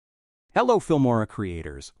Hello Filmora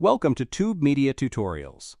creators, welcome to Tube Media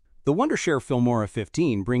Tutorials. The Wondershare Filmora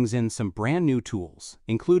 15 brings in some brand new tools,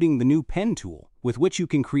 including the new pen tool, with which you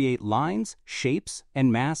can create lines, shapes,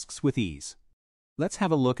 and masks with ease. Let's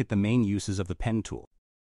have a look at the main uses of the pen tool.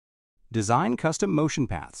 Design custom motion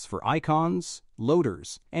paths for icons,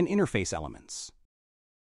 loaders, and interface elements.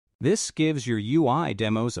 This gives your UI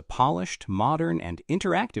demos a polished, modern, and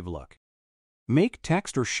interactive look. Make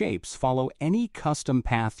text or shapes follow any custom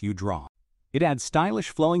path you draw. It adds stylish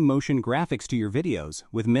flowing motion graphics to your videos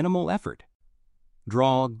with minimal effort.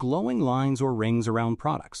 Draw glowing lines or rings around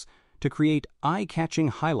products to create eye-catching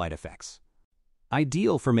highlight effects.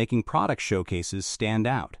 Ideal for making product showcases stand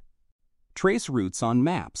out. Trace routes on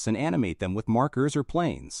maps and animate them with markers or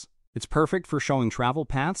planes. It's perfect for showing travel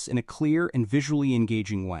paths in a clear and visually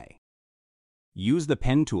engaging way. Use the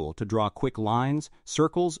pen tool to draw quick lines,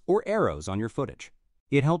 circles, or arrows on your footage.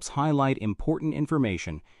 It helps highlight important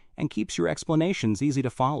information and keeps your explanations easy to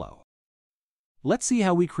follow. Let's see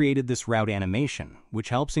how we created this route animation, which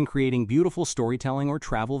helps in creating beautiful storytelling or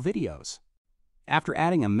travel videos. After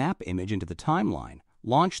adding a map image into the timeline,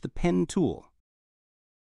 launch the pen tool.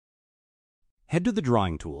 Head to the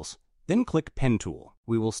drawing tools, then click Pen Tool.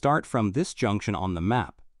 We will start from this junction on the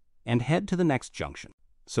map and head to the next junction.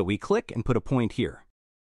 So we click and put a point here.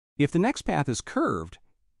 If the next path is curved,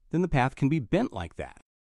 then the path can be bent like that.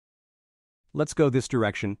 Let's go this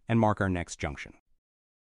direction and mark our next junction.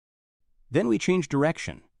 Then we change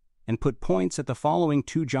direction and put points at the following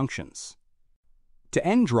two junctions. To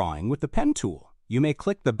end drawing with the pen tool, you may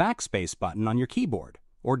click the backspace button on your keyboard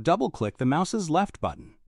or double-click the mouse's left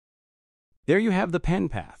button. There you have the pen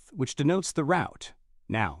path, which denotes the route.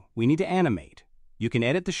 Now, we need to animate. You can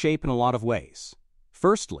edit the shape in a lot of ways.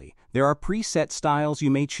 Firstly, there are preset styles you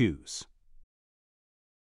may choose.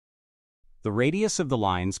 The radius of the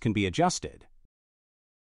lines can be adjusted.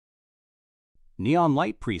 Neon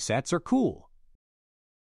light presets are cool.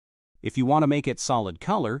 If you want to make it solid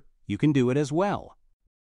color, you can do it as well.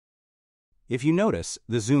 If you notice,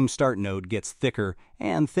 the zoom start node gets thicker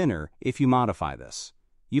and thinner if you modify this.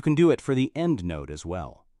 You can do it for the end node as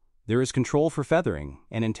well. There is control for feathering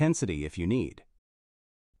and intensity if you need.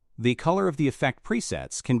 The color of the effect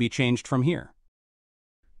presets can be changed from here.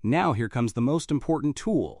 Now here comes the most important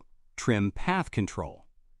tool, Trim Path Control.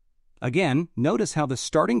 Again, notice how the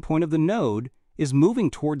starting point of the node is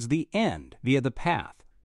moving towards the end via the path.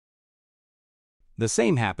 The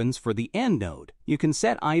same happens for the end node. You can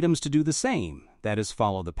set items to do the same, that is,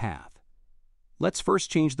 follow the path. Let's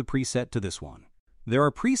first change the preset to this one. There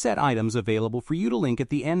are preset items available for you to link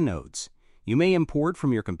at the end nodes. You may import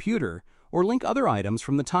from your computer or link other items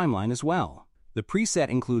from the timeline as well. The preset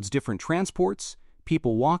includes different transports,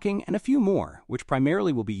 people walking, and a few more, which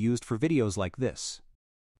primarily will be used for videos like this.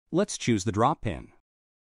 Let's choose the drop pin.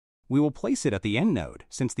 We will place it at the end node,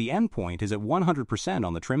 since the end point is at 100%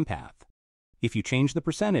 on the trim path. If you change the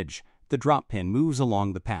percentage, the drop pin moves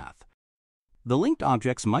along the path. The linked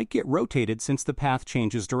objects might get rotated since the path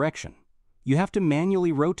changes direction. You have to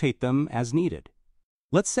manually rotate them as needed.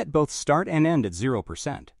 Let's set both start and end at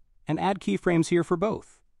 0%. And add keyframes here for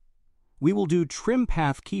both. We will do Trim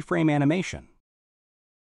Path Keyframe Animation.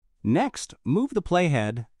 Next, move the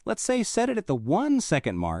playhead, let's say set it at the 1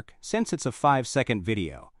 second mark since it's a 5-second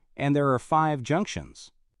video, and there are 5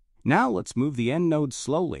 junctions. Now let's move the end node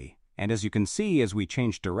slowly, and as you can see as we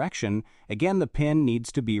change direction, again the pin needs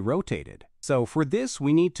to be rotated. So for this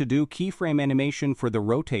we need to do keyframe animation for the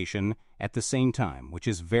rotation at the same time, which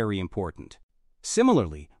is very important.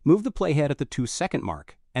 Similarly, move the playhead at the 2 second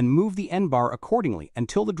mark, and move the end bar accordingly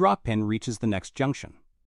until the drop pin reaches the next junction.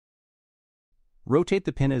 Rotate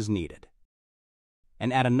the pin as needed,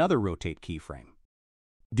 and add another rotate keyframe.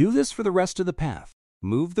 Do this for the rest of the path.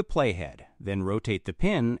 Move the playhead, then rotate the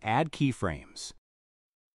pin, add keyframes.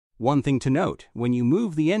 One thing to note, when you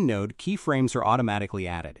move the end node, keyframes are automatically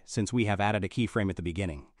added, since we have added a keyframe at the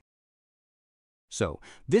beginning. So,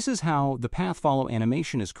 this is how the path follow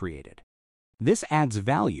animation is created. This adds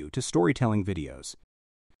value to storytelling videos.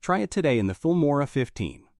 Try it today in the Filmora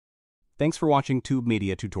 15. Thanks for watching Tube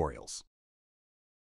Media Tutorials.